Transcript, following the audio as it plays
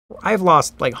I've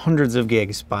lost like hundreds of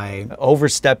gigs by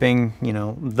overstepping, you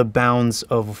know, the bounds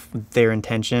of their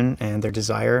intention and their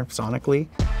desire sonically.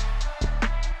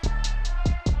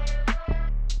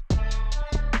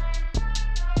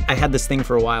 I had this thing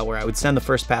for a while where I would send the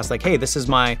first pass like, hey, this is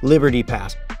my Liberty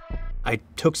pass. I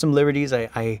took some liberties,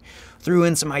 I threw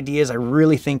in some ideas. I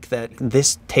really think that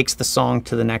this takes the song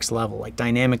to the next level. Like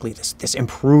dynamically, this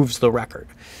improves the record.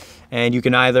 And you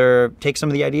can either take some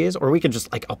of the ideas or we could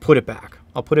just like, I'll put it back.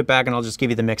 I'll put it back and I'll just give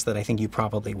you the mix that I think you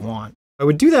probably want. I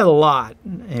would do that a lot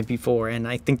before, and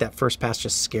I think that first pass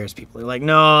just scares people. They're like,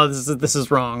 no, this is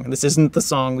wrong. This isn't the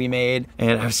song we made.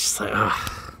 And I was just like,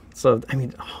 ah. So, I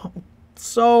mean,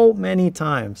 so many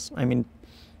times. I mean,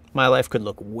 my life could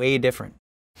look way different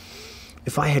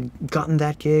if I had gotten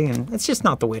that gig, and it's just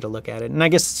not the way to look at it. And I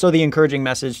guess, so the encouraging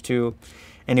message to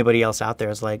anybody else out there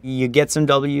is like, you get some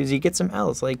W's, you get some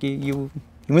L's. Like you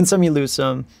win some, you lose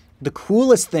some. The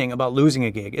coolest thing about losing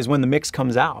a gig is when the mix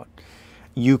comes out,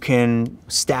 you can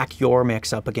stack your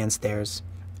mix up against theirs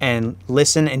and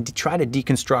listen and try to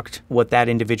deconstruct what that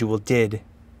individual did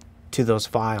to those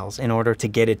files in order to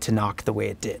get it to knock the way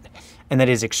it did. And that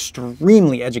is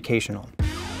extremely educational.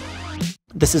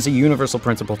 This is a universal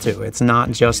principle too. It's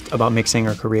not just about mixing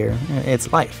or career.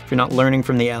 It's life. If you're not learning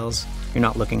from the L's, you're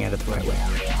not looking at it the right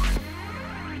way.